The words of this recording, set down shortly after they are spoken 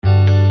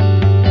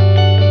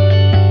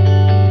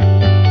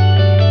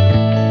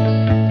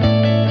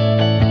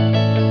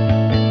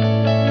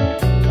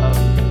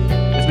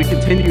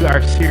continue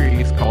our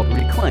series called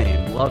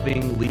Reclaim,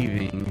 Loving,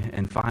 Leaving,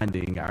 and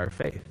Finding Our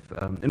Faith,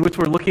 in which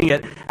we're looking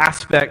at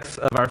aspects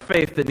of our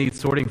faith that need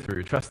sorting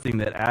through, trusting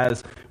that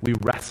as we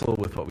wrestle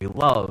with what we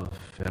love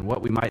and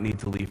what we might need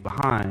to leave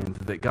behind,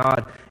 that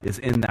God is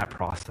in that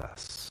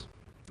process,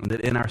 and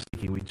that in our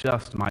seeking we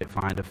just might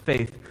find a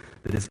faith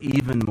that is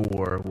even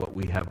more what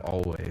we have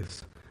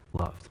always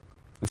loved.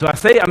 And so I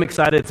say I'm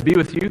excited to be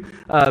with you,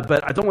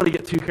 but I don't want to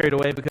get too carried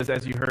away because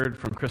as you heard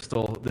from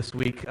Crystal this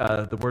week,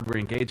 the word we're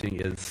engaging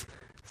is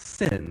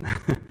sin.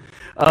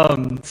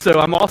 So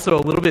I'm also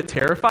a little bit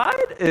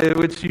terrified,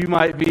 which you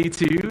might be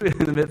too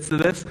in the midst of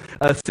this.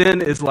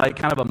 Sin is like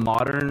kind of a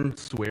modern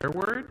swear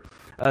word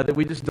that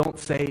we just don't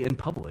say in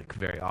public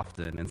very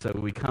often. And so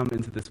we come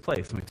into this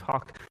place and we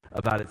talk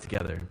about it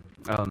together.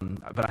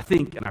 But I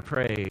think and I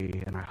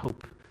pray and I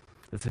hope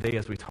that today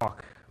as we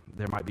talk,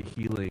 there might be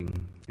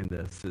healing in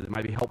this. It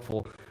might be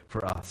helpful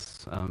for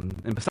us.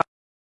 And besides,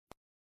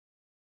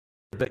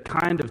 but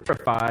kind of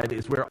terrified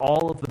is where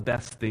all of the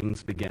best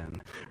things begin,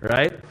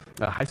 right?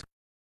 High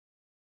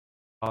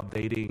school,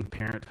 dating,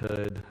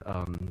 parenthood,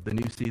 the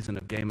new season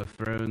of Game of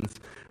Thrones.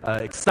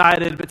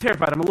 Excited, but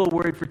terrified. I'm a little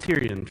worried for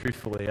Tyrion,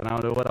 truthfully, and I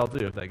don't know what I'll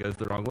do if that goes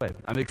the wrong way.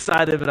 I'm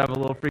excited, but I'm a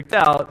little freaked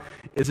out.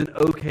 Is an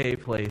okay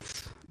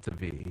place to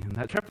be. And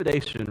that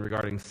trepidation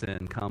regarding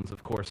sin comes,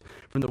 of course,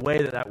 from the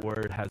way that that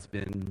word has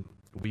been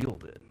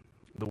wielded,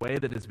 the way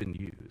that it's been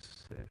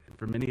used. And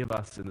for many of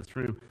us in this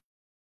room,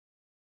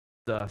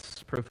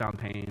 us profound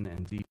pain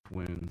and deep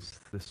wounds,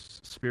 this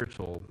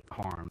spiritual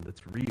harm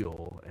that's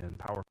real and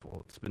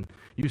powerful. It's been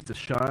used to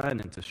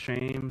shun and to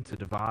shame, to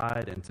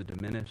divide and to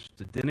diminish,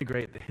 to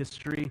denigrate the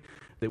history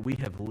that we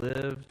have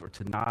lived, or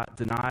to not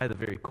deny the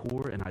very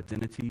core and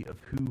identity of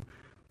who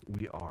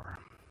we are.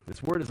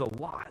 This word is a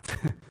lot.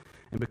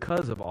 And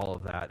because of all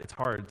of that, it's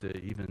hard to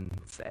even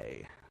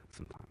say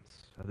sometimes.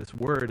 This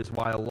word is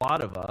why a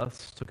lot of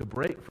us took a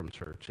break from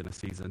church in a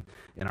season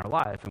in our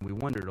life, and we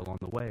wondered along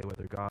the way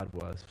whether God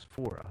was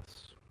for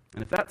us.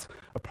 And if that's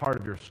a part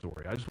of your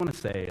story, I just want to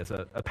say, as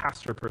a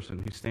pastor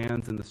person who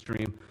stands in the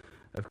stream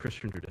of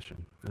Christian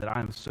tradition, that I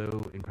am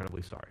so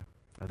incredibly sorry.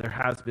 There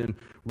has been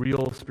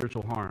real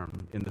spiritual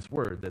harm in this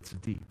word that's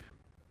deep.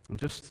 And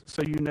just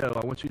so you know,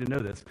 I want you to know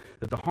this,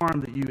 that the harm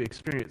that you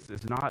experience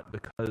is not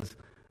because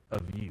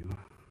of you.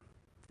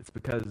 It's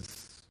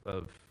because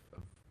of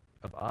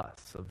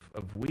us,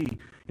 of we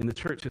in the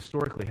church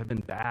historically have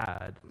been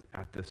bad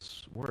at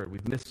this word.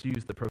 We've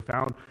misused the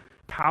profound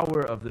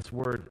power of this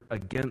word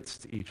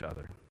against each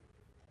other.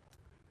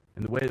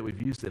 And the way that we've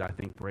used it, I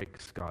think,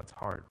 breaks God's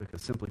heart,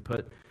 because simply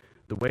put,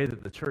 the way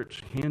that the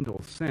church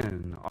handles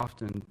sin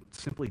often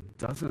simply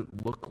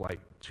doesn't look like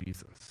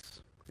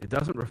Jesus. It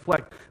doesn't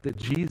reflect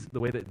the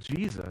way that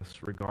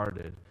Jesus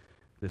regarded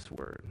this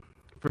word.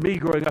 For me,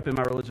 growing up in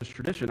my religious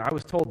tradition, I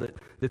was told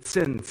that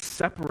sin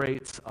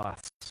separates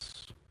us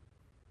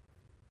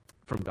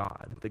from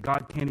God, that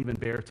God can't even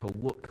bear to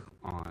look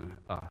on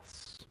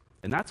us.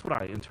 And that's what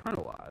I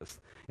internalized.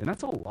 And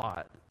that's a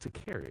lot to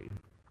carry.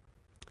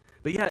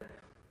 But yet,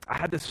 I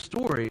had this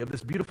story of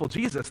this beautiful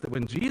Jesus, that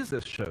when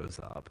Jesus shows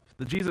up,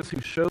 the Jesus who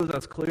shows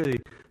us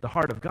clearly the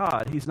heart of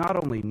God, he's not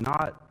only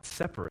not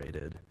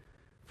separated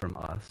from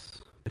us,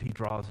 but he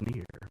draws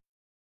near.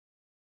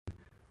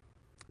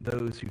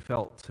 Those who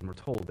felt and were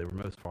told they were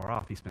most far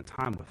off, he spent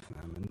time with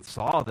them and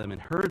saw them and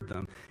heard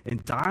them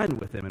and dined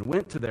with them and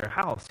went to their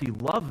house. He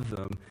loved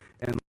them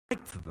and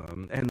liked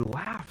them and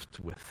laughed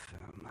with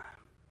them.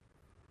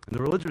 And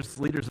the religious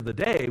leaders of the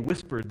day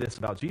whispered this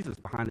about Jesus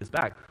behind his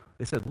back.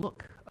 They said,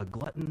 "Look, a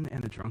glutton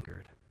and a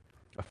drunkard,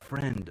 a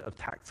friend of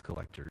tax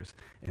collectors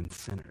and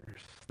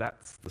sinners."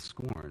 That's the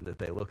scorn that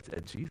they looked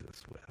at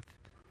Jesus with.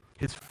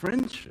 His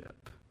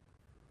friendship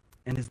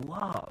and his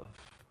love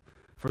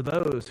for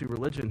those who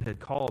religion had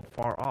called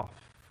far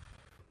off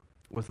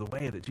was the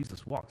way that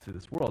Jesus walked through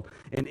this world.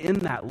 And in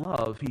that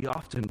love, he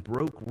often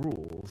broke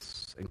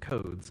rules and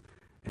codes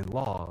and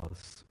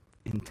laws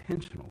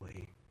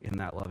intentionally in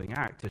that loving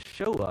act to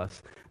show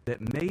us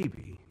that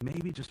maybe,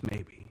 just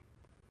maybe,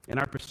 in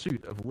our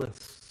pursuit of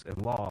lists and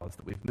laws,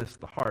 that we've missed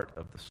the heart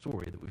of the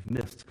story, that we've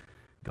missed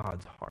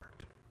God's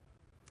heart.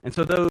 And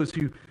so those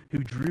who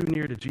drew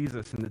near to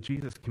Jesus in the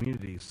Jesus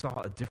community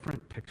saw a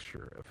different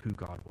picture of who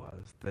God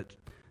was,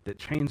 that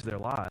changed their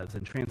lives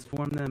and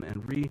transformed them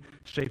and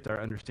reshaped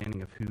our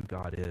understanding of who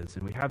God is.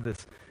 And we have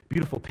this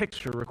beautiful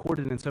picture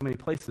recorded in so many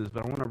places,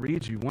 but I want to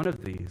read you one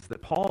of these,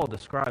 that Paul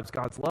describes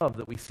God's love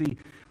that we see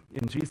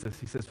in Jesus.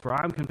 He says, "For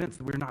I am convinced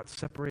that we're not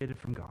separated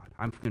from God.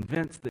 I'm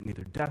convinced that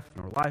neither death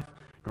nor life,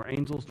 nor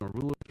angels, nor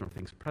rulers, nor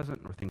things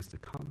present, nor things to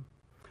come,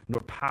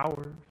 nor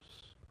powers,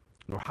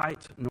 nor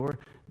height, nor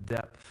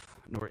depth,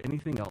 nor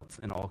anything else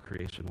in all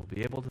creation will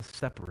be able to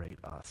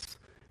separate us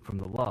from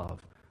the love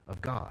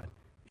of God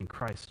in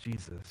Christ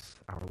Jesus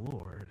our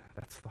Lord."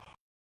 That's the heart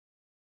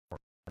of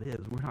God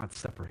is. We're not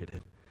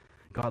separated.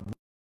 God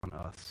loves on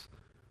us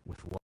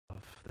with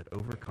love that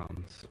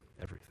overcomes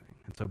everything.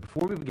 And so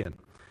before we begin,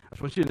 I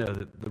just want you to know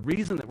that the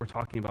reason that we're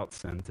talking about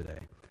sin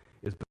today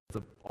is because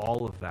of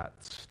all of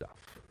that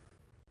stuff.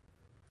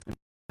 And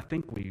I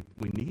think we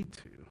need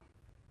to.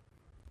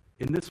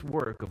 in this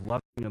work of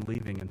loving and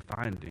leaving and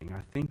finding,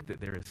 I think that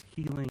there is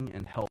healing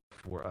and help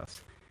for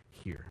us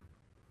here.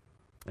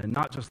 And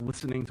not just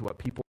listening to what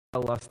people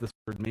tell us this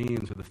word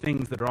means or the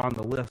things that are on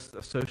the list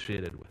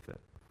associated with it,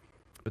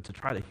 but to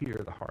try to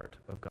hear the heart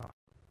of God.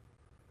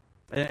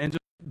 And just,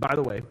 by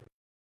the way,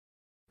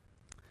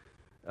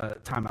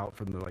 time out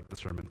from the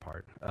sermon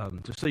part.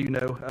 Just so you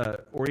know,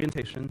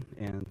 orientation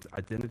and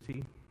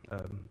identity,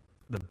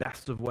 the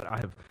best of what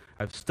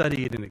I've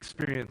studied and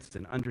experienced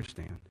and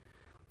understand,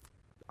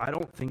 I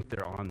don't think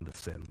they're on the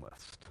sin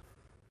list.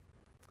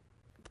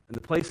 And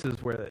the places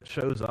where it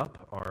shows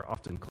up are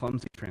often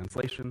clumsy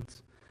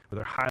translations, or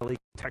they're highly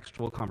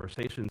contextual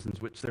conversations in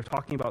which they're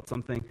talking about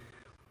something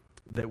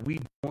that we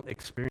don't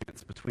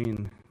experience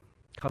between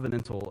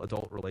covenantal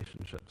adult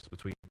relationships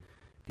between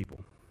people.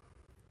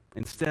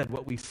 Instead,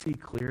 what we see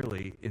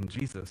clearly in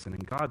Jesus and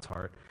in God's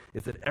heart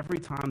is that every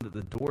time that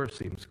the door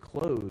seems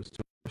closed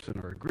to a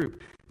person or a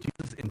group,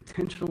 Jesus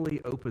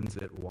intentionally opens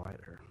it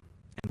wider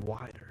and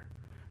wider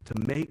to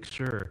make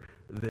sure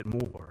that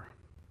more,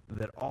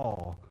 that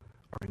all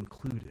are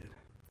included,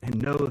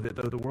 and know that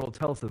though the world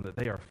tells them that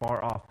they are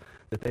far off,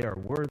 that they are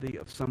worthy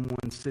of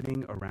someone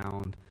sitting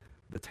around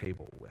the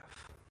table with.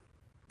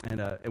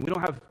 And we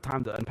don't have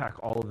time to unpack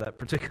all of that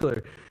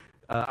particular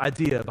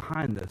idea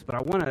behind this, but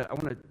I want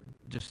to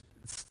just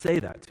say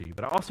that to you.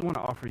 But I also want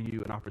to offer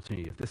you an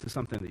opportunity, if this is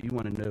something that you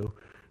want to know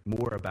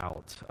more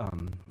about.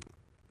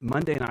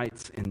 Monday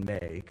nights in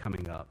May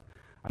coming up,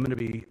 I'm going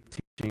to be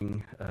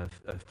teaching a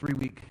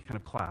 3-week kind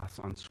of class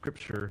on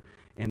Scripture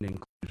and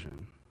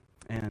inclusion,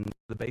 and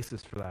the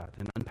basis for that,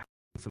 and unpacking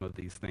some of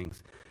these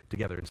things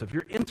together. And so if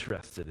you're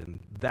interested in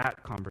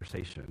that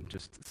conversation,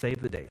 just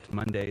save the date,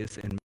 Mondays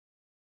in May.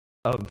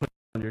 Put it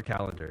on your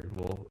calendar.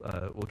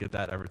 We'll get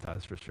that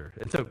advertised for sure.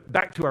 And so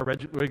back to our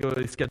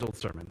regularly scheduled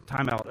sermon.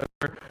 Time out.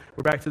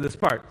 We're back to this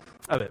part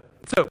of it.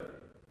 So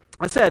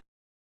I said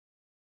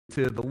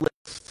to the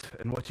list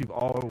and what you've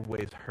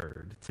always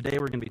heard. Today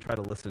we're going to try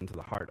to listen to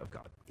the heart of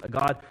God, a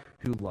God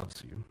who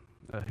loves you,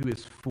 who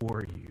is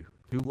for you,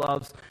 who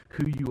loves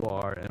who you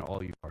are and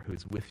all you are, who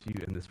is with you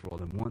in this world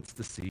and wants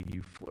to see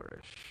you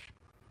flourish.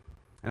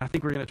 And I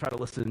think we're going to try to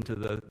listen to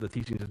the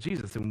teachings of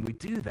Jesus. And when we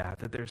do that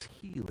there's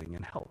healing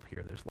and help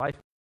here. There's life,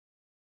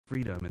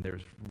 freedom, and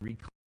there's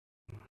reclaiming.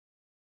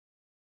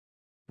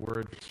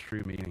 Word with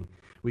true meaning.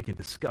 We can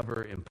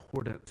discover,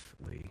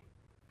 importantly,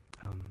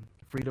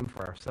 freedom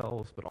for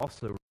ourselves, but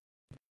also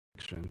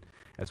action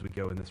as we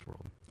go in this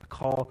world. A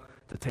call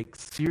to take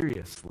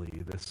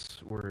seriously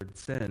this word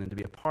sin and to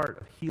be a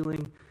part of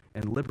healing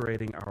and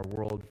liberating our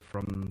world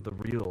from the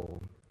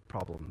real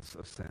problems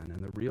of sin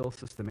and the real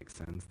systemic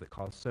sins that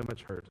cause so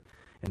much hurt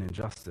and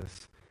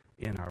injustice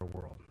in our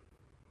world.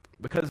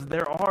 Because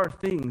there are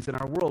things in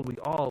our world, we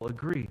all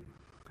agree,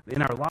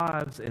 in our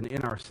lives and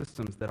in our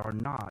systems that are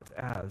not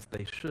as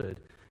they should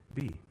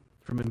be.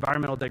 From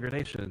environmental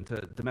degradation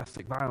to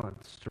domestic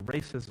violence to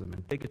racism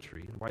and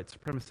bigotry and white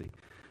supremacy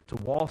to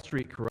Wall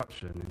Street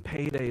corruption and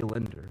payday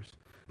lenders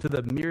to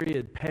the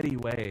myriad petty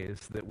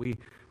ways that we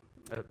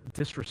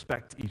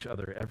disrespect each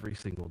other every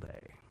single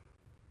day.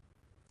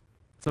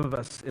 Some of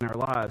us in our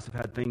lives have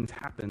had things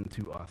happen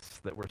to us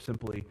that were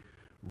simply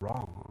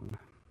wrong.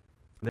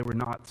 They were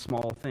not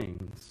small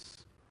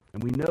things.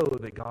 And we know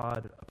that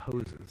God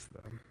opposes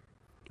them.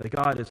 That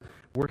God is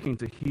working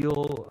to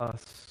heal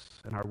us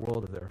and our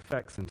world of their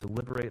effects and to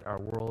liberate our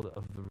world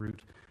of the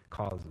root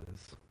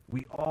causes.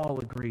 We all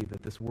agree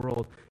that this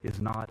world is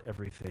not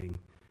everything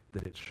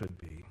that it should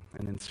be,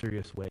 and in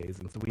serious ways.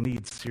 And so we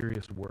need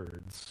serious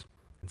words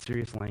and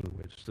serious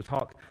language to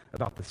talk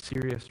about the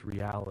serious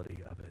reality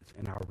of it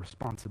and our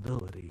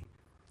responsibility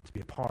to be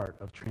a part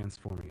of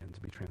transforming it and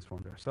to be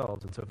transformed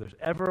ourselves. And so if there's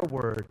ever a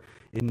word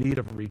in need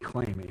of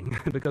reclaiming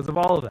because of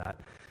all of that,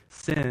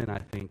 sin, I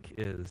think,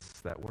 is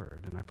that word.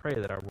 And I pray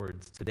that our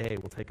words today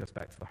will take us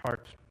back to the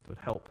heart, would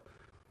help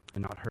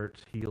and not hurt,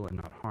 heal and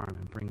not harm,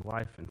 and bring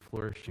life and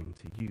flourishing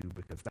to you,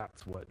 because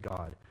that's what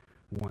God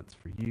wants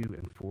for you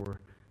and for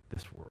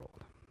this world.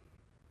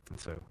 And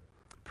so,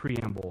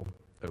 preamble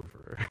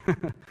over.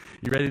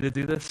 You ready to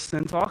do this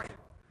sin talk?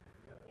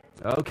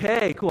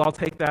 Okay, cool. I'll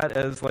take that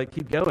as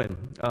keep going.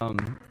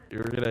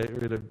 We're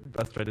gonna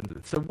bust right into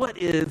this. So, what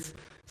is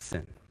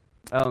sin?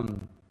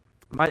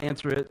 Might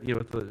answer it,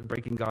 with the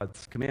breaking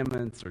God's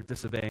commandments or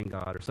disobeying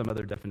God or some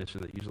other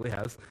definition that usually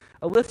has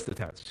a list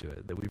attached to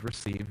it that we've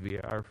received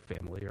via our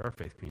family or our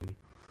faith community.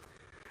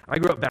 I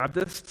grew up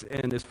Baptist,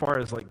 and as far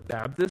as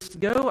Baptists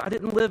go, I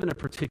didn't live in a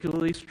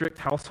particularly strict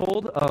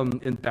household.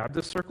 In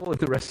Baptist circle, and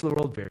the rest of the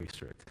world, very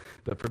strict.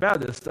 But for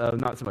Baptists,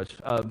 not so much.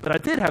 But I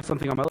did have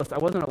something on my list. I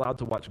wasn't allowed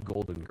to watch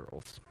Golden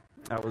Girls.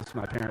 That was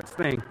my parents'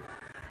 thing.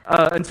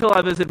 Until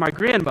I visited my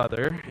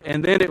grandmother,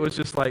 and then it was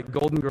just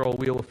Golden Girl,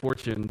 Wheel of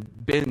Fortune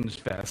binge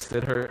fest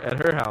at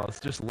her house,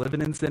 just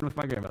living in sin with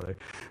my grandmother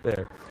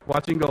there,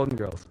 watching Golden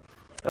Girls.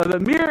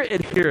 The mere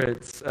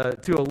adherence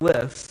to a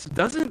list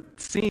doesn't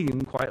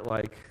seem quite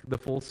like the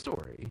full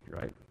story,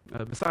 right?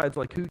 Besides,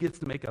 who gets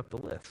to make up the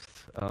list?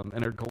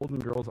 And are Golden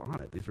Girls on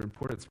it? These are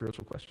important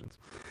spiritual questions.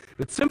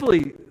 But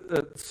simply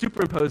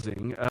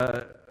superimposing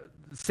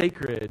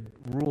sacred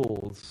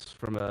rules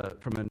from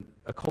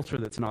a culture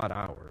that's not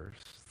ours,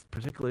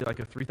 particularly like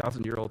a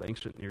 3,000-year-old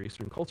ancient Near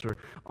Eastern culture,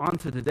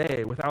 onto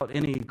today without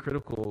any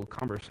critical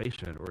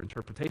conversation or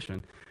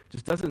interpretation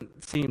just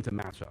doesn't seem to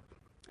match up.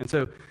 And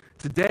so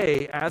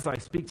today, as I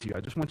speak to you,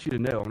 I just want you to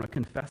know, I want to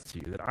confess to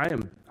you that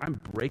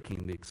I'm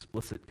breaking the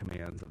explicit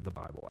commands of the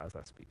Bible as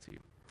I speak to you.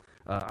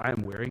 I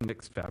am wearing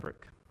mixed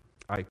fabric.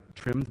 I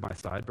trimmed my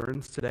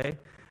sideburns today.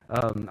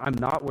 I'm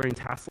not wearing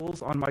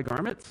tassels on my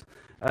garments.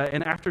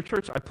 And after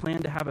church, I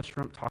plan to have a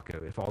shrimp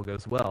taco if all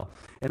goes well.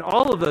 And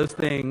all of those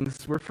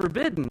things were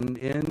forbidden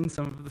in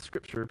some of the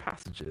scripture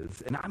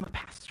passages. And I'm a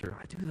pastor.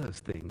 I do those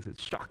things.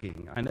 It's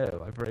shocking. I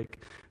know. I break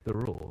the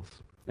rules.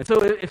 And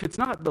so if it's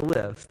not the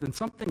list, then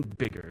something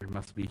bigger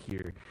must be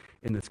here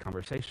in this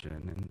conversation.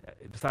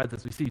 And besides,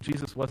 as we see,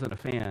 Jesus wasn't a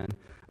fan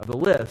of the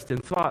list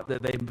and thought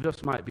that they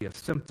just might be a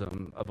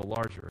symptom of a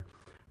larger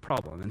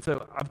problem. And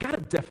so I've got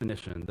a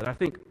definition that I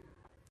think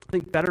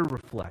better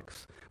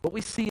reflects what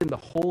we see in the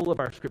whole of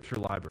our scripture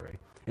library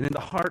and in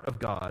the heart of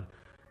God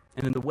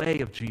and in the way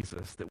of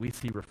Jesus that we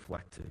see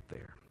reflected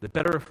there, that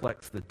better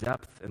reflects the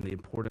depth and the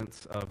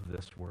importance of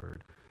this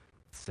word,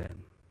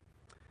 sin.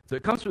 So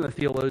it comes from the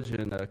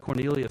theologian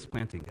Cornelius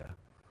Plantinga,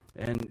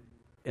 and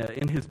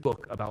in his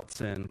book about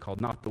sin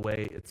called Not the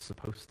Way It's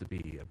Supposed to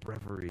Be, a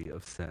breviary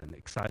of sin,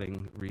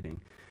 exciting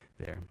reading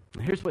there.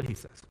 And here's what he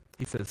says.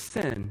 He says,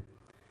 sin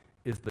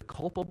is the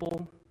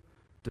culpable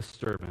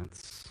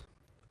disturbance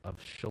of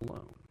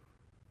shalom.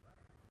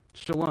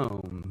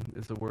 Shalom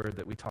is the word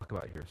that we talk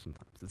about here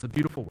sometimes. It's a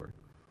beautiful word.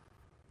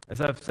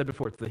 As I've said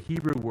before, it's the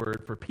Hebrew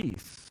word for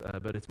peace,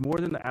 but it's more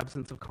than the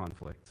absence of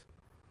conflict.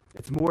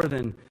 It's more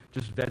than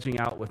just vegging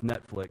out with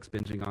Netflix,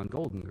 binging on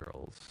Golden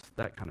Girls,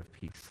 that kind of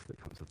peace that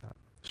comes with that.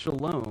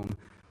 Shalom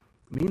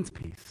means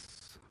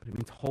peace, but it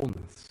means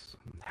wholeness,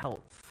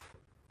 health,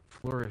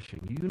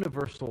 flourishing,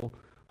 universal,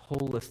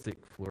 holistic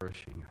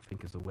flourishing, I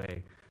think is a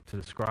way to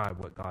describe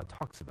what God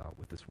talks about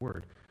with this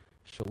word,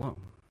 shalom.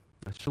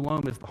 Now,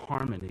 shalom is the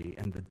harmony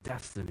and the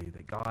destiny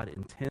that God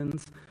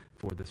intends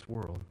for this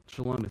world.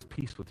 Shalom is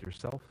peace with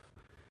yourself,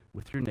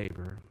 with your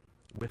neighbor,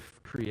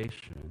 with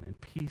creation, and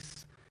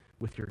peace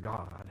with your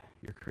God,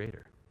 your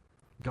creator.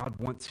 God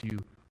wants you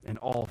in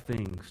all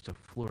things to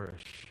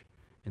flourish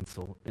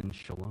in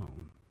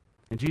shalom.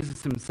 And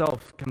Jesus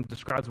himself kind of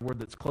describes a word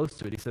that's close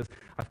to it. He says,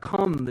 I've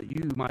come that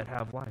you might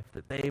have life,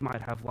 that they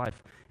might have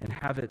life and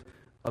have it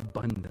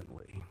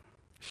abundantly.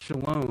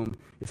 Shalom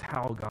is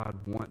how God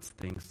wants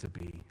things to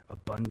be,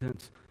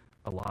 abundant,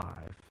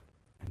 alive,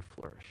 and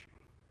flourishing.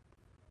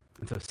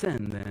 And so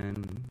sin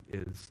then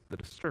is the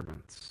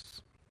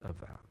disturbance of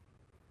that.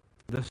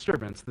 The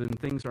disturbance, then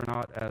things are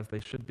not as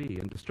they should be.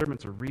 And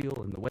disturbance are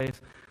real in the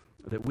ways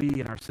that we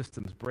and our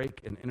systems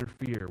break and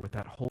interfere with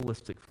that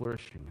holistic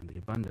flourishing and the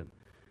abundant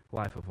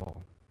life of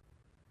all.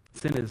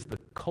 Sin is the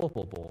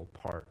culpable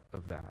part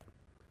of that,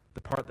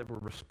 the part that we're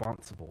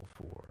responsible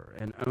for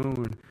and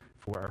own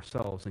for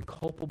ourselves. And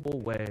culpable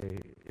way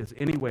is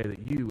any way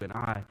that you and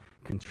I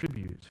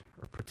contribute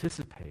or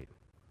participate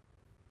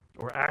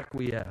or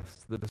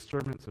acquiesce the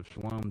disturbance of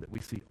shalom that we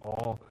see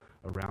all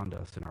around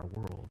us in our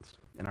worlds,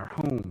 in our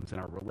homes, in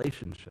our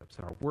relationships,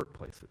 in our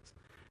workplaces,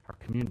 our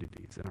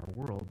communities, in our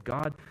world.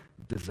 God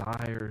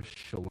desires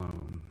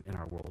shalom in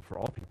our world for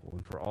all people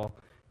and for all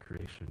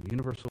creation,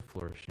 universal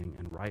flourishing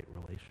and right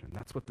relation.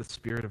 That's what the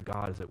Spirit of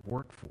God is at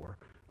work for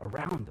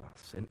around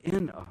us and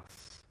in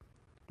us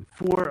and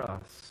for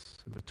us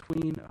and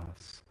between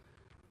us.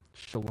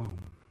 Shalom.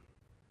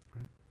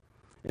 Right?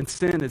 And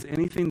sin is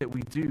anything that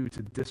we do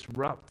to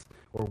disrupt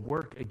or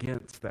work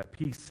against that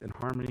peace and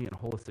harmony and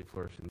holistic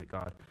flourishing that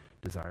God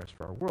desires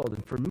for our world.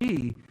 And for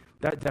me,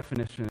 that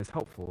definition is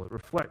helpful. It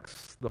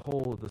reflects the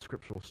whole of the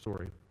scriptural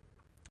story.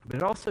 But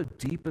it also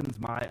deepens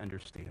my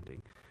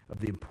understanding of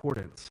the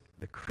importance,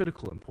 the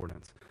critical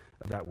importance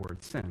of that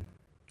word sin.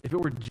 If it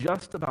were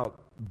just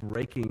about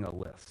breaking a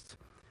list,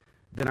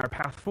 then our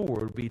path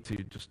forward would be to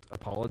just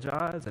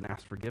apologize and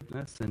ask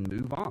forgiveness and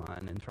move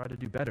on and try to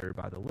do better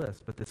by the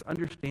list. But this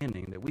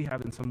understanding that we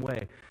have in some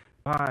way,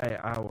 by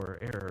our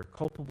error,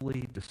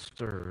 culpably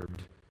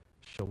disturbed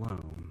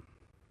shalom,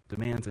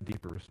 demands a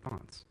deeper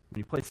response. When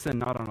you place sin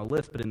not on a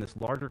list, but in this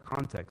larger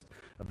context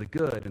of the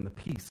good and the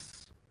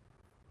peace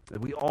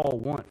that we all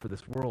want for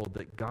this world,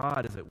 that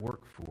God is at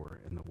work for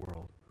in the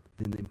world,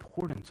 then the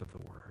importance of the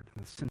word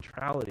and the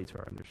centrality to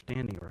our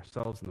understanding of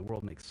ourselves and the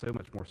world makes so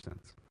much more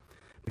sense.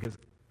 Because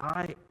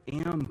I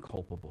am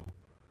culpable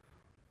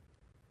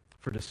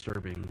for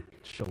disturbing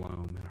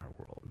shalom in our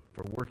world,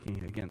 for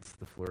working against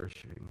the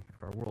flourishing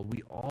of our world.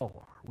 We all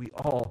are. We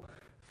all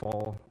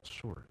fall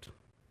short.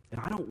 And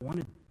I don't want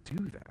to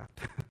do that.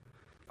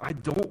 I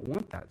don't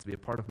want that to be a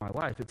part of my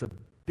life. It's a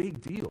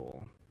big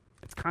deal.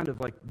 It's kind of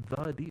like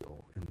the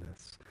deal in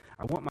this.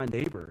 I want my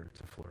neighbor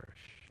to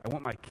flourish. I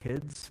want my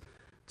kids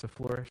to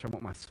flourish. I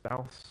want my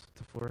spouse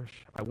to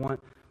flourish. I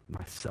want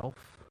myself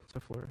to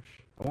flourish.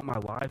 I want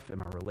my life and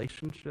my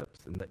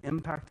relationships and the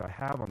impact I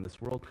have on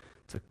this world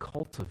to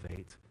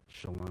cultivate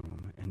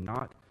shalom and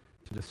not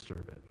to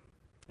disturb it.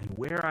 And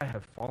where I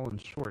have fallen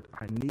short,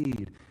 I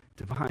need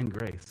divine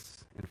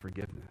grace and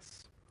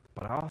forgiveness.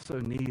 But I also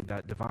need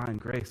that divine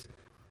grace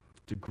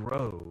to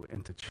grow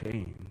and to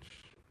change.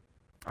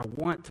 I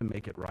want to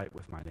make it right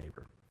with my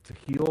neighbor, to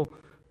heal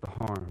the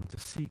harm, to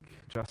seek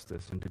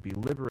justice, and to be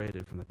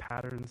liberated from the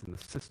patterns and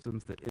the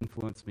systems that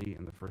influence me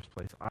in the first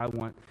place. I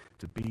want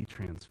to be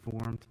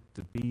transformed,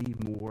 to be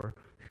more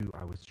who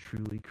I was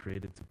truly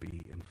created to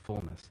be in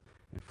fullness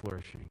and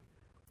flourishing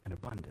and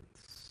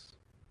abundance.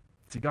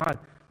 See, God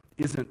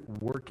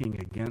isn't working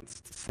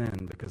against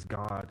sin because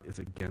God is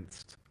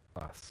against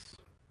us.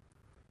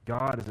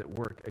 God is at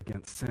work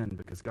against sin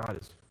because God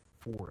is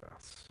for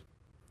us,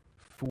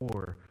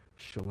 for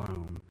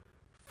shalom,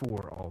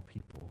 for all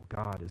people.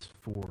 God is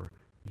for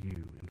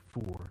you and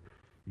for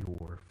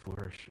your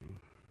flourishing.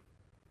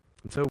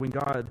 And so when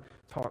God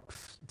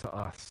talks to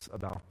us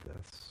about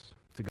this,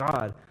 to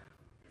God,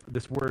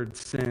 this word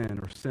sin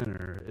or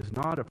sinner is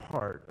not a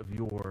part of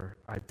your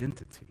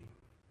identity.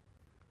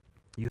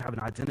 You have an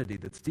identity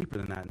that's deeper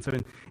than that. And so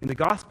in the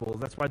Gospels,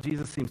 that's why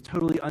Jesus seems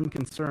totally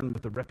unconcerned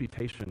with the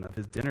reputation of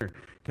his dinner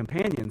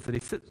companions that he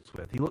sits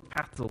with. He looked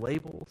past the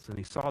labels and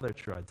he saw their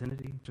true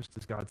identity, just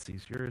as God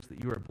sees yours,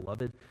 that you are a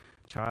beloved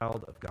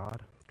child of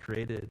God,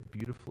 created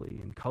beautifully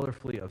and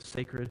colorfully of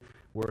sacred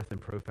worth and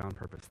profound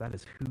purpose. That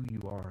is who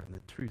you are in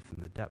the truth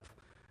and the depth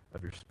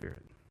of your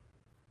spirit.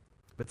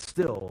 But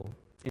still,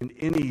 in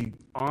any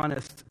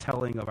honest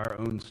telling of our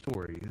own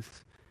stories,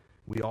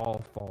 we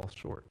all fall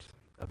short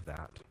of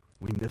that.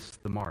 We miss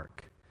the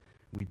mark.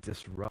 We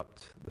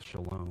disrupt the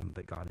shalom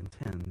that God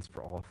intends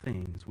for all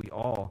things. We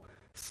all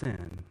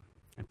sin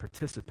and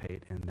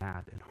participate in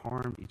that and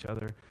harm each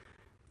other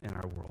in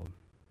our world.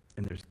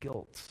 And there's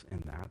guilt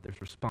in that. There's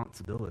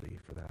responsibility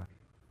for that.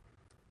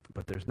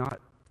 But there's not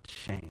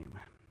shame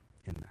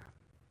in that.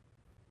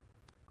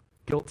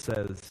 Guilt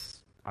says,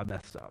 I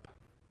messed up.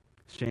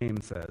 Shame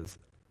says,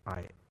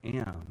 I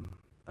am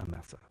a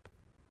mess up.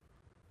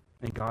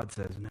 And God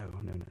says, no.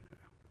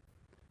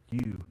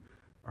 You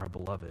are a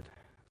beloved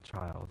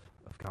child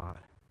of God.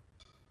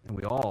 And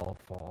we all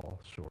fall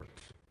short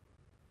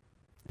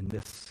and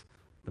miss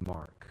the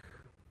mark.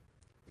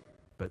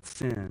 But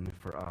sin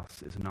for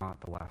us is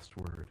not the last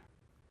word.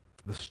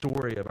 The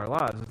story of our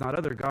lives is not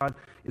other. God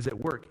is at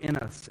work in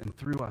us and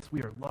through us.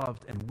 We are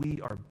loved and we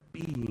are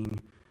being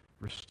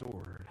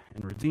restored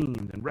and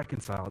redeemed and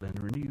reconciled and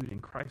renewed in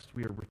Christ.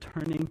 We are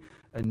returning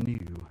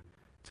anew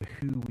to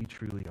who we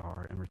truly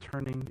are and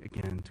returning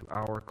again to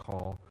our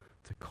call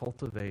to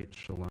cultivate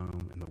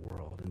shalom in the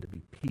world and to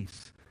be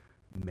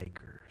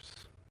peacemakers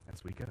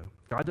as we go.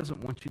 God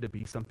doesn't want you to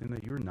be something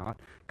that you're not.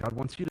 God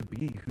wants you to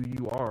be who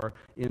you are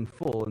in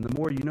full. And the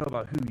more you know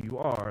about who you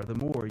are, the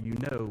more you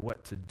know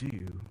what to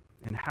do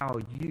and how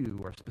you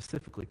are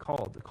specifically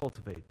called to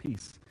cultivate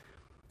peace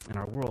in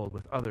our world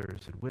with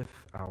others and with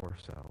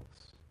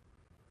ourselves.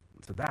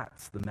 And so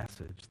that's the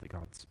message that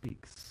God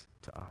speaks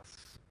to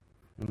us.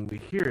 And when we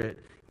hear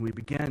it, we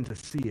begin to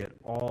see it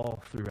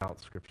all throughout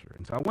Scripture.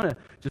 And so I want to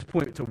just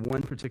point to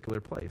one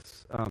particular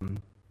place.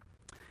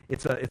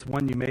 It's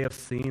one you may have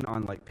seen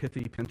on like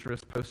pithy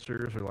Pinterest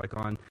posters or like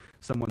on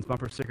someone's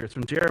bumper sticker. It's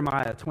from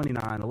Jeremiah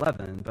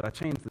 29:11, but I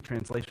changed the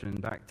translation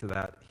back to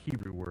that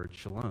Hebrew word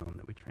shalom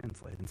that we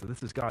translate. And so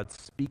this is God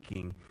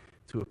speaking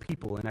to a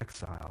people in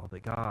exile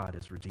that God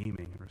is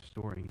redeeming and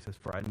restoring. He says,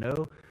 for I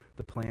know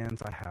the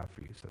plans I have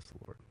for you, says the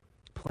Lord.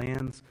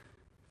 Plans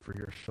for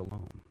your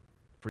shalom,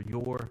 for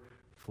your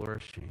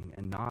flourishing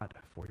and not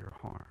for your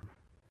harm,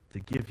 to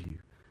give you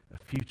a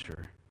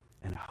future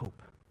and a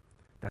hope.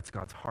 That's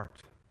God's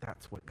heart.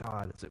 That's what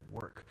God is at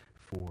work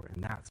for,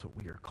 and that's what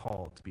we are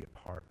called to be a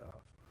part of.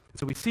 And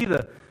so we see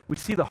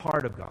the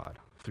heart of God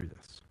through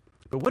this.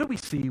 But what do we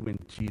see when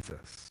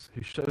Jesus,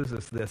 who shows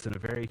us this in a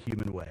very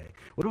human way,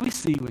 what do we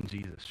see when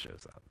Jesus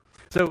shows up?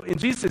 So in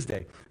Jesus'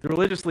 day, the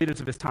religious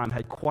leaders of his time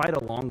had quite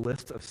a long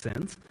list of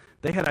sins.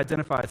 They had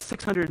identified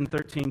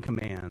 613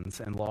 commands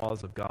and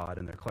laws of God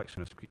in their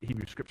collection of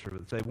Hebrew scripture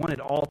that they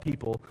wanted all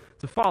people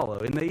to follow.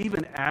 And they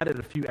even added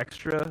a few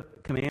extra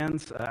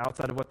commands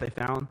outside of what they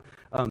found,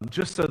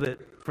 just so that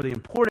for the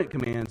important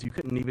commands, you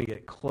couldn't even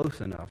get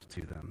close enough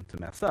to them to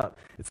mess up.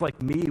 It's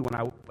like me when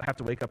I have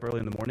to wake up early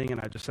in the morning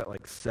and I just set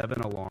like 7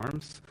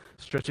 alarms,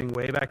 stretching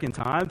way back in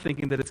time,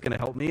 thinking that it's going to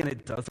help me, and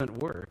it doesn't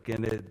work,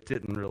 and it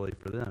didn't really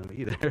for them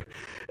either.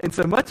 And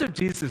so much of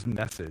Jesus'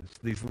 message,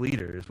 these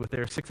leaders with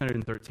their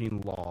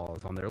 613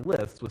 laws on their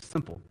list, was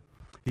simple.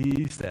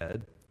 He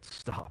said,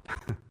 stop.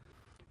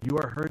 You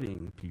are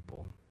hurting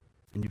people,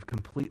 and you've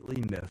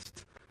completely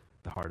missed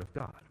the heart of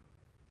God.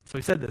 So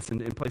he said this in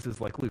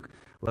places like Luke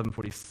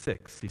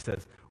 11:46. He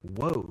says,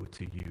 woe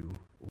to you,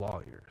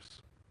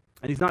 lawyers.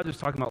 And he's not just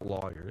talking about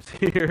lawyers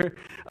here.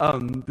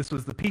 This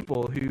was the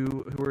people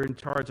who were in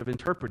charge of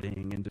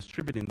interpreting and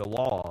distributing the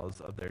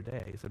laws of their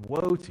day. He said,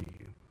 woe to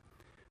you,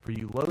 for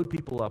you load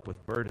people up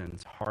with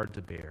burdens hard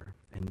to bear,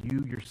 and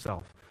you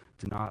yourself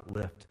do not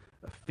lift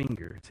a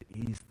finger to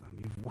ease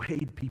them. You've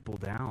weighed people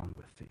down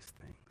with these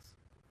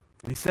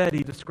things. And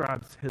he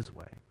describes his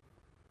way.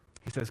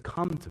 He says,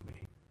 come to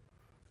me,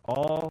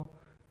 all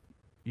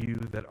you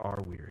that are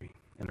weary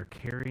and are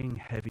carrying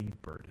heavy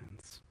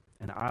burdens,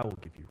 and I will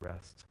give you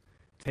rest.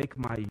 Take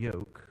my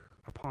yoke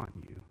upon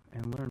you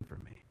and learn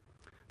from me.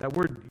 That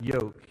word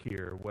yoke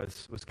here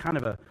was kind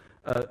of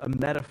a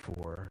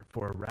metaphor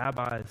for a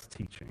rabbi's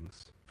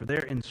teachings, for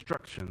their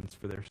instructions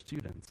for their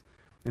students.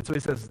 And so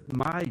he says,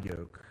 my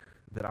yoke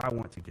that I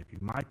want to give you,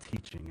 my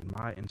teaching and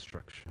my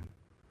instruction,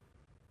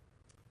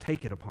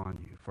 take it upon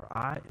you, for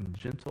I am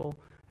gentle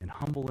and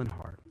humble in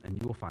heart, and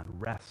you will find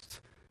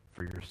rest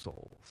for your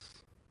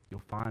souls.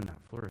 You'll find that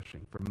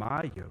flourishing. For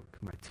my yoke,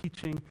 my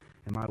teaching,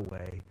 and my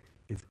way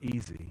is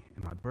easy,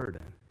 and my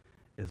burden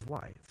is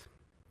light.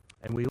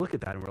 And we look at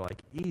that and we're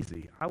like,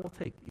 easy, I will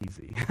take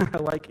easy. I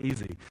like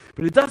easy.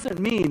 But it doesn't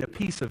mean a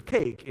piece of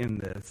cake in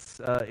this.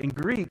 In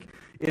Greek,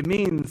 it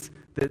means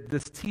that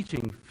this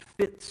teaching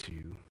fits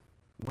you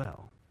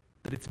well,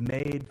 that it's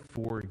made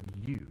for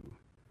you,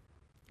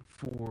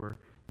 for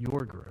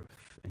your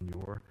growth and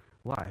your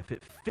life.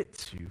 It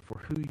fits you for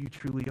who you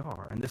truly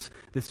are. And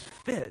this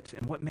fit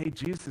and what made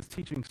Jesus'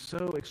 teaching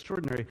so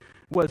extraordinary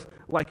was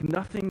like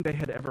nothing they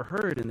had ever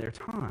heard in their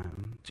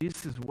time.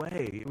 Jesus'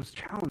 way, it was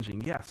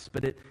challenging, yes,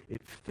 but it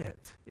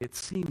fit. It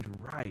seemed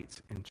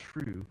right and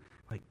true,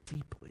 like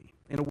deeply,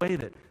 in a way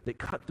that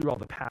cut through all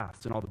the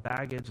past and all the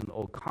baggage and the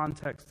old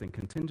context and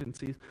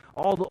contingencies,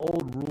 all the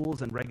old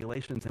rules and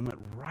regulations, and went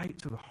right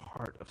to the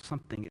heart of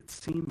something it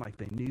seemed like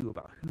they knew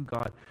about who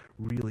God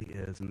really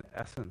is and the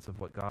essence of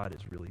what God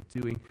is really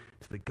doing,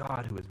 to the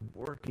God who is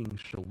working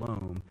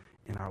shalom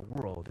in our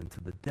world and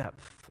to the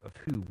depth of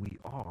who we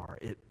are.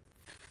 It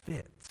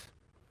fits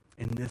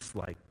in this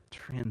like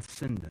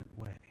transcendent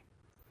way.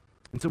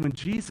 And so when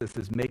Jesus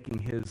is making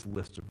his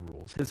list of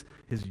rules,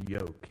 his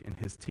yoke and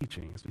his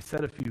teaching, as we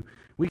said a few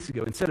weeks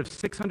ago, instead of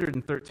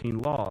 613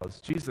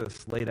 laws,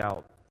 Jesus laid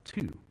out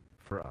 2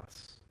 for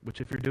us, which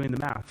if you're doing the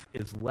math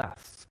is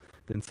less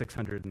than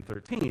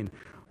 613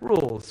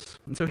 rules.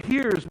 And so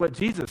here's what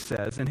Jesus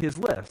says in his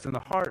list, in the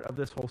heart of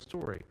this whole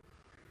story.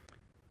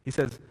 He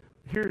says,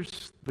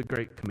 here's the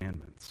great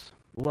commandments.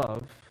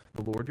 Love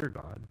the Lord your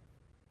God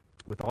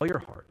with all your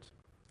heart,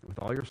 with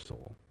all your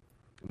soul,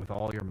 and with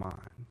all your mind.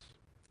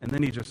 And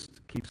then he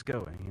just keeps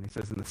going. And he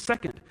says, and the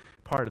second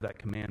part of that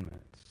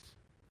commandment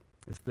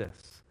is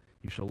this: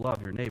 you shall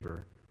love your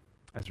neighbor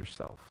as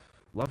yourself.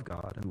 Love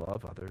God and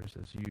love others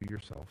as you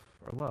yourself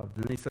are loved.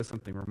 And then he says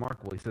something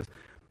remarkable. He says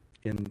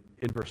in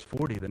verse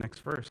 40, the next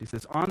verse, he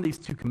says, on these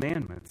 2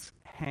 commandments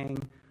hang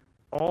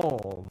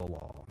all the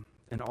law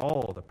and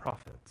all the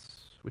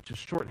prophets, which is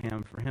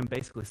shorthand for him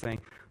basically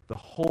saying the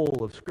whole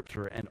of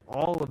Scripture and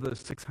all of those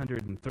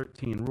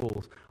 613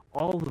 rules,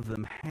 all of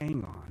them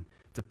hang on,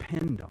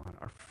 depend on,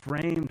 are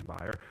framed by,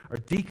 are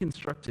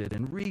deconstructed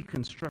and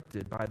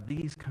reconstructed by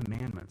these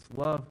commandments.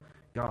 Love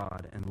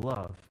God and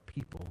love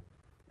people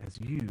as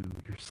you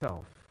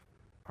yourself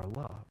are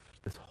loved.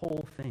 This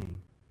whole thing,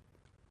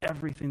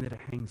 everything that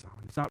it hangs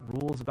on. It's not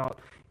rules about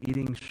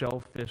eating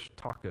shellfish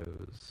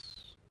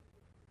tacos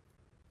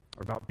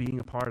or about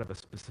being a part of a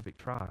specific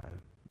tribe,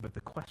 but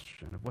the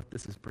question of what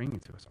this is bringing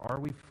to us. Are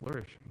we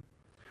flourishing?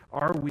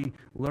 Are we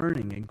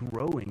learning and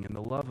growing in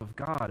the love of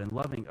God and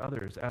loving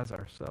others as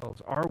ourselves?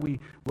 Are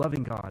we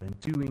loving God and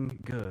doing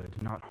good,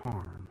 not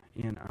harm,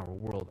 in our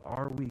world?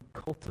 Are we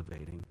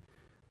cultivating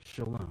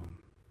shalom?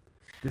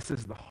 This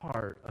is the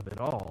heart of it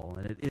all,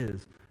 and it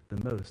is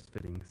the most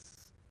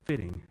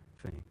fitting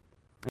thing.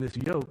 And this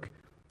yoke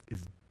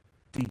is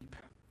deep.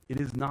 It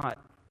is not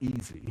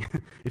easy.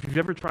 If you've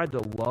ever tried to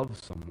love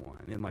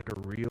someone in like a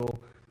real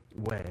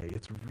way,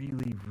 it's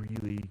really,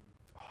 really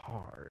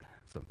hard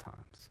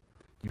sometimes.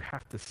 You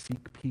have to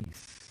seek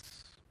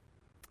peace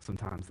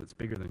sometimes that's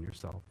bigger than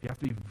yourself. You have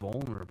to be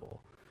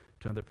vulnerable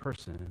to another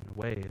person in a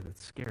way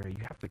that's scary.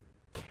 You have to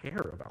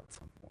care about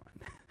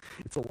someone.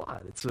 It's a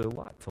lot. It's a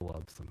lot to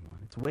love someone.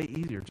 It's way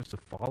easier just to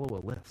follow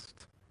a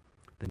list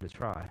than to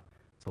try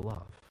to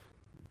love.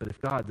 But if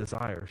God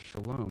desires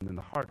shalom, then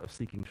the heart of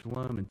seeking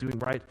shalom and doing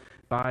right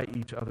by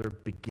each other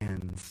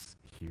begins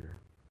here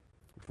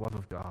with love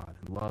of God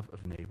and love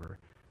of neighbor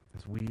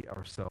as we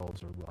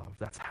ourselves are loved.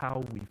 That's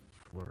how we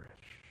flourish.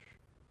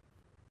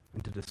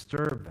 And to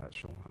disturb that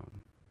shalom,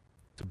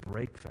 to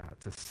break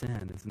that, to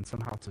sin, is in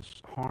somehow to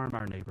harm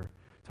our neighbor,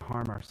 to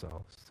harm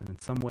ourselves, and in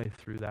some way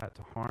through that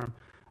to harm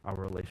our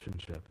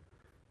relationship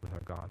with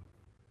our God.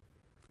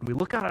 When we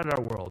look out at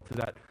our world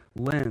through that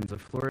lens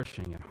of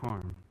flourishing and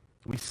harm,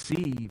 we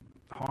see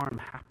harm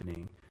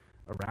happening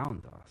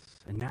around us.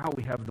 And now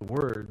we have the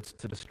words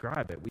to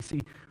describe it. We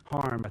see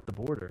harm at the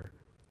border.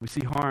 We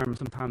see harm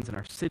sometimes in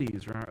our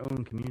cities or in our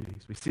own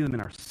communities. We see them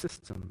in our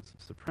systems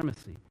of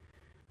supremacy.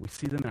 We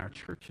see them in our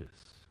churches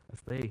as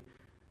they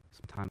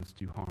sometimes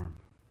do harm.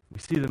 We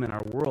see them in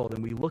our world,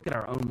 and we look at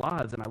our own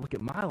lives, and I look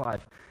at my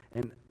life,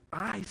 and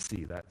I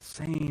see that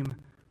same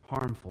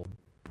harmful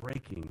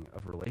breaking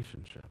of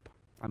relationship.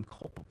 I'm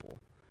culpable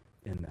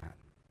in that.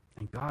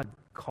 And God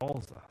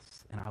calls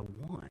us, and I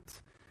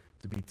want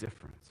to be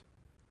different,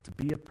 to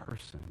be a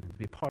person, and to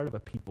be a part of a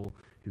people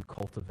who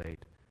cultivate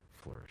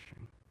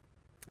flourishing.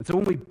 And so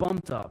when we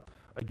bumped up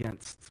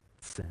against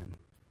sin,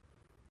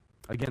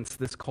 against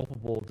this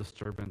culpable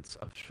disturbance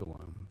of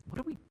shalom, what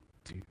do we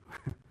do?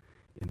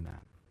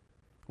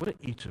 What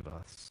do each of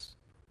us,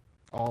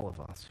 all of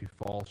us who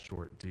fall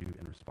short, do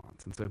in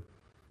response? And so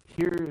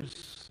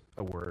here's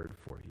a word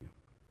for you.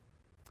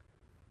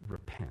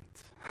 Repent.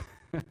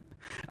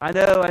 I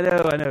know.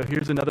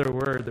 Here's another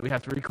word that we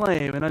have to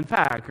reclaim and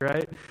unpack,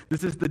 right?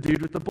 This is the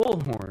dude with the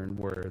bullhorn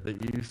word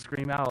that you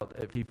scream out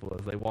at people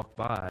as they walk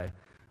by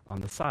on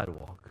the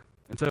sidewalk.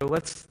 And so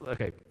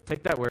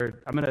take that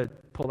word. I'm going to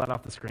pull that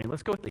off the screen.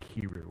 Let's go with the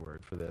Hebrew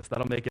word for this.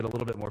 That'll make it a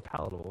little bit more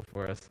palatable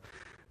for us.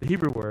 The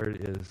Hebrew word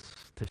is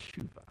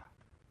teshuvah,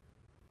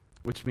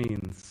 which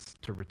means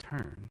to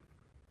return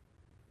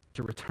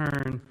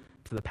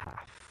to the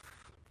path,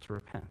 to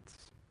repent,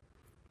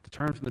 to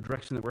turn from the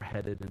direction that we're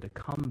headed and to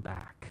come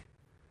back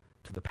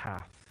to the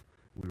path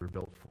we were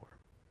built for.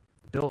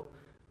 Built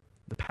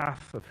the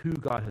path of who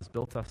God has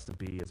built us to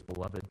be as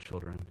beloved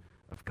children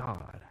of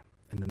God.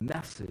 And the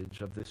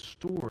message of this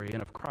story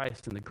and of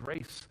Christ and the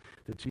grace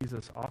that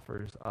Jesus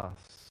offers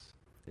us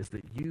is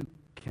that you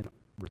can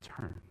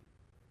return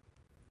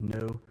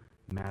no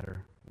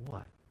matter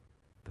what,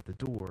 that the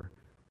door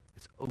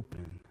is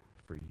open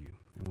for you.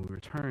 And when we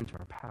return to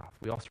our path,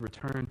 we also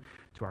return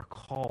to our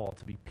call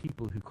to be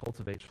people who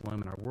cultivate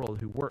shalom in our world,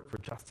 who work for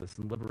justice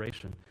and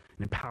liberation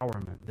and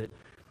empowerment,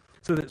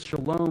 so that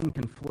shalom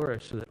can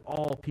flourish, so that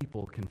all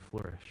people can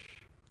flourish,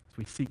 as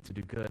we seek to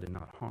do good and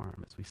not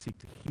harm, as we seek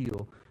to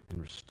heal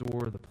and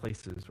restore the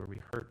places where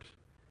we hurt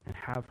and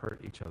have hurt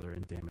each other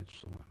and damaged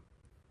shalom.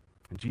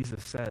 And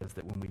Jesus says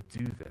that when we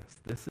do this,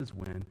 this is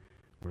when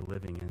we're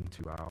living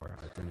into our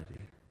identity.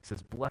 He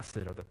says, blessed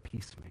are the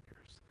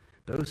peacemakers,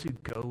 those who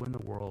go in the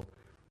world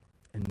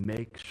and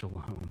make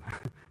shalom,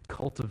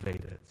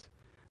 cultivate it.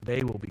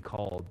 They will be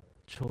called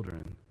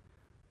children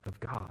of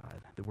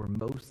God, that we're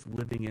most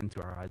living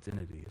into our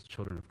identity as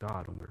children of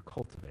God when we're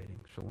cultivating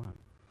shalom.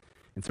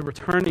 And so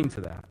returning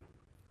to that,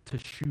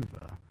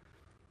 teshuvah,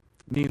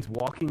 means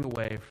walking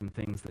away from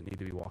things that need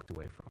to be walked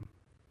away from,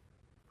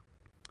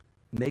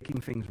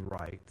 making things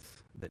right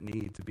that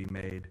need to be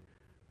made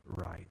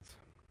right,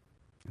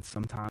 and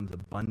sometimes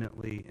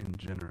abundantly and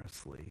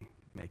generously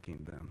making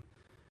them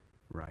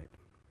right.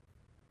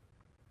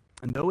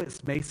 And though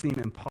it may seem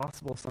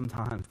impossible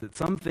sometimes that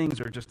some things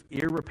are just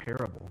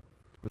irreparable,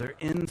 or they're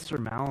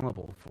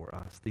insurmountable for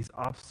us, these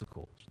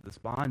obstacles, this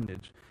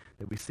bondage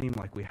that we seem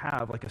like we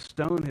have, like a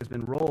stone has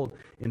been rolled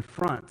in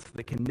front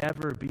that can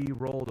never be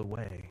rolled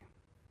away.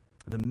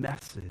 The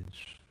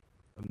message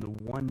and the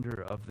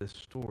wonder of this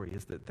story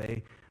is that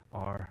they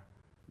are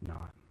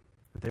not.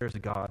 That there is a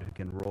God who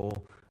can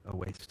roll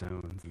away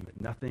stones, and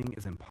that nothing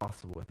is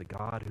impossible with a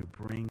God who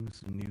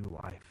brings new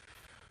life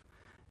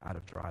out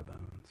of dry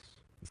bones.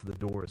 And so the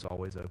door is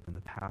always open.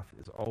 The path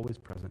is always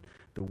present.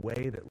 The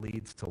way that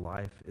leads to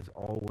life is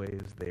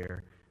always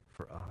there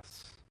for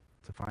us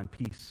to find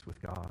peace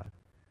with God,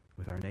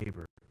 with our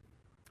neighbor,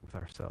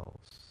 with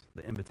ourselves.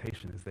 The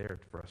invitation is there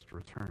for us to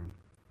return,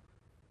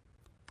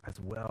 as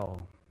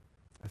well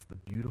as the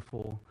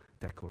beautiful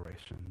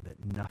declaration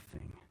that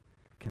nothing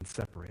can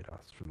separate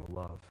us from the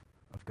love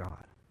of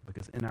God.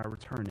 Because in our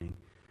returning,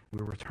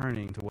 we're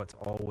returning to what's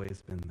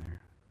always been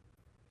there,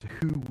 to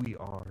who we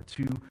are,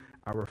 to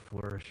our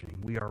flourishing.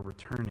 We are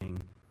returning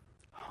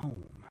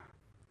home.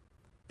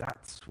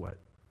 That's what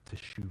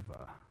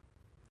teshuvah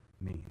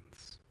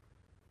means.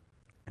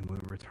 And when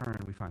we return,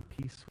 we find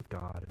peace with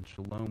God and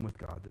shalom with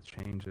God that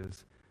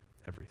changes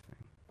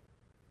everything.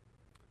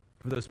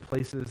 For those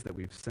places that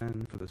we've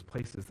sinned, for those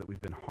places that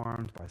we've been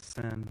harmed by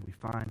sin, we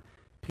find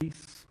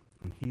peace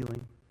and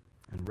healing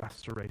and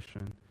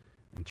restoration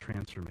and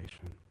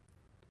transformation.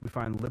 We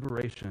find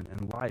liberation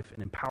and life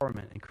and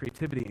empowerment and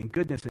creativity and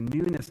goodness and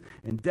newness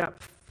and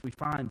depth. We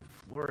find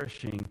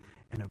flourishing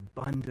and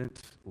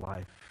abundant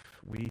life.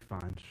 We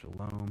find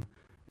shalom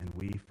and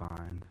we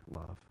find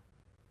love.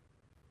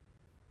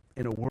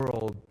 In a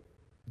world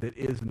that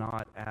is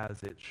not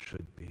as it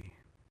should be,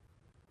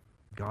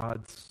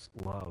 God's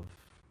love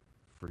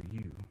for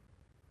you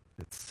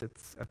that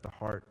sits at the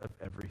heart of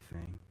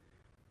everything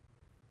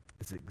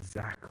is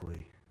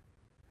exactly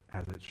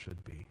as it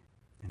should be,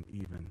 and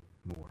even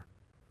more.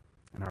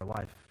 And our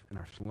life and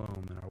our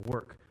shalom and our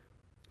work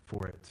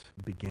for it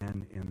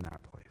begin in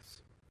that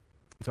place.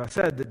 So I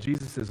said that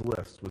Jesus'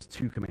 list was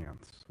 2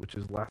 commands, which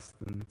is less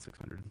than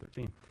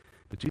 613.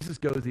 But Jesus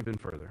goes even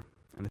further.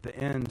 And at the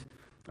end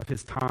of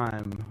his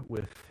time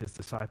with his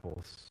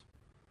disciples,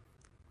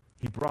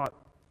 he brought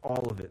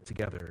all of it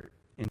together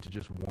into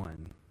just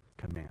one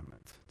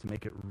commandment to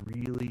make it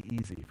really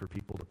easy for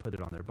people to put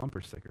it on their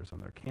bumper stickers on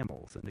their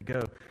camels and to go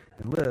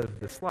and live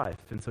this life.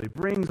 And so he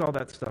brings all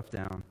that stuff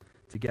down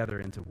together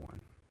into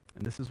one.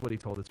 And this is what he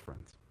told his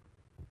friends.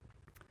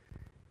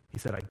 He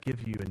said, I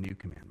give you a new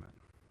commandment.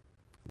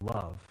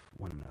 Love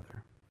one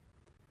another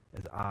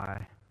as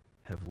I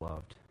have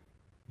loved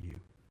you.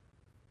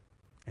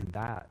 And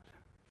that,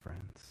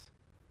 friends,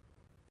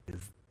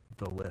 is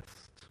the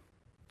list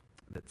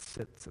that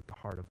sits at the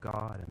heart of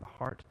God and the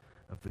heart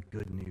of the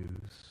good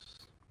news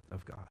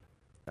of God.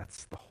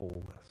 That's the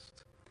whole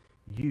list.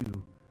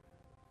 You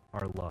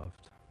are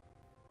loved.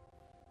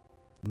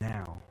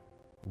 Now,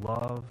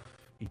 love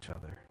each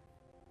other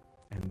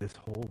and this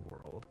whole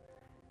world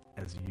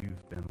as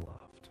you've been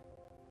loved.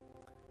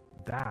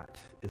 That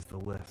is the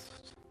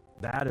list.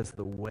 That is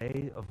the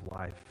way of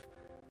life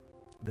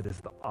that is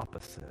the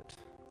opposite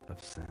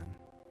of sin.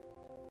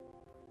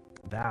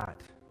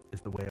 That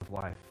is the way of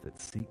life that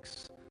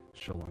seeks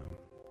shalom.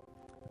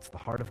 It's the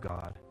heart of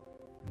God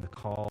and the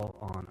call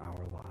on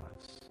our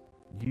lives.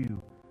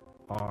 You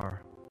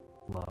are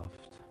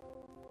loved.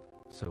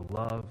 So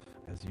love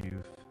as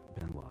you've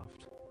been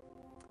loved.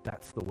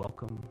 That's the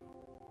welcome.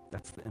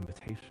 That's the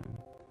invitation.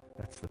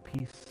 That's the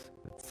peace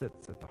that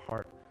sits at the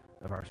heart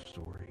of our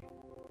story.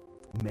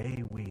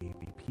 May we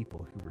be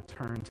people who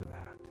return to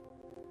that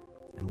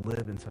and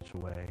live in such a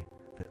way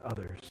that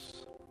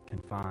others can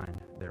find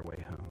their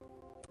way home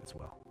as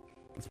well.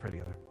 Let's pray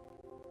together.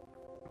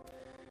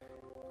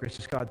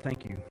 Gracious God,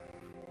 thank you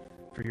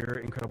for your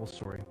incredible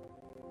story,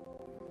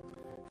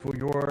 for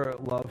your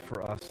love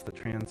for us that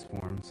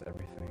transforms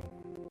everything,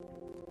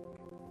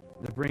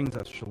 that brings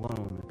us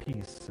shalom and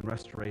peace and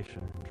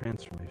restoration and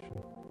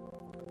transformation,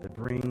 that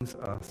brings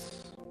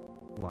us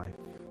life.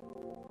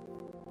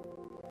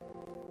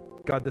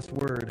 God, this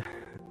word,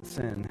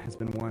 sin, has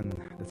been one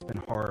that's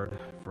been hard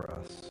for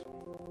us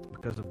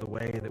because of the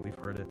way that we've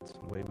heard it,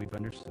 the way we've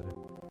understood it.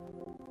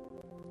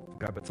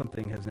 God, but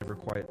something has never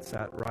quite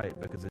sat right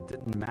because it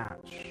didn't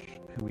match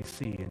who we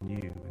see in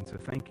you. And so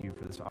thank you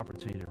for this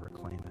opportunity to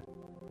reclaim it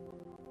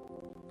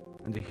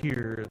and to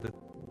hear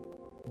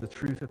the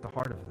truth at the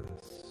heart of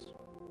this.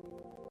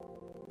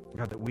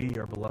 God, that we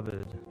are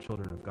beloved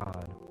children of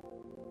God,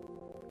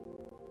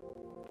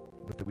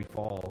 but that we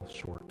fall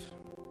short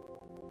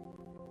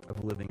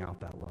of living out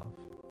that love.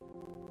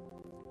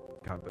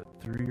 God, but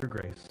through your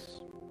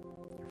grace,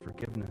 your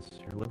forgiveness,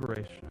 your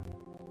liberation,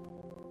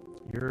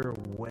 your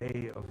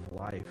way of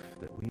life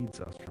that leads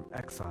us from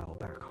exile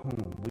back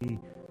home, we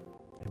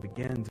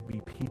begin to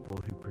be people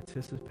who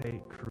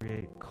participate,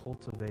 create,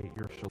 cultivate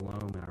your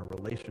shalom in our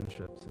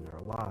relationships, in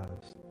our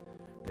lives,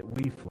 that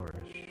we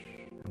flourish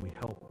and we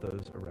help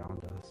those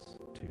around us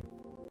too.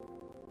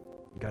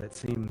 God, it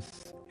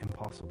seems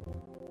impossible,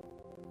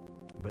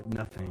 but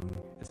nothing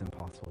is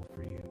impossible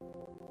for you.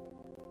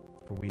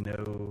 For we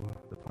know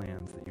the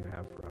plans that you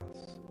have for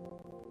us,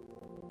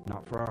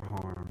 not for our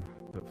harm,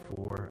 but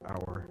for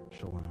our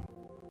shalom.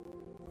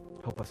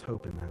 Help us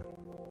hope in that,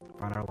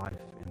 find our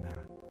life in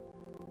that,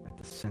 at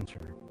the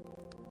center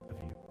of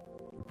you.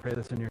 We pray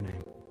this in your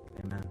name.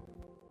 Amen.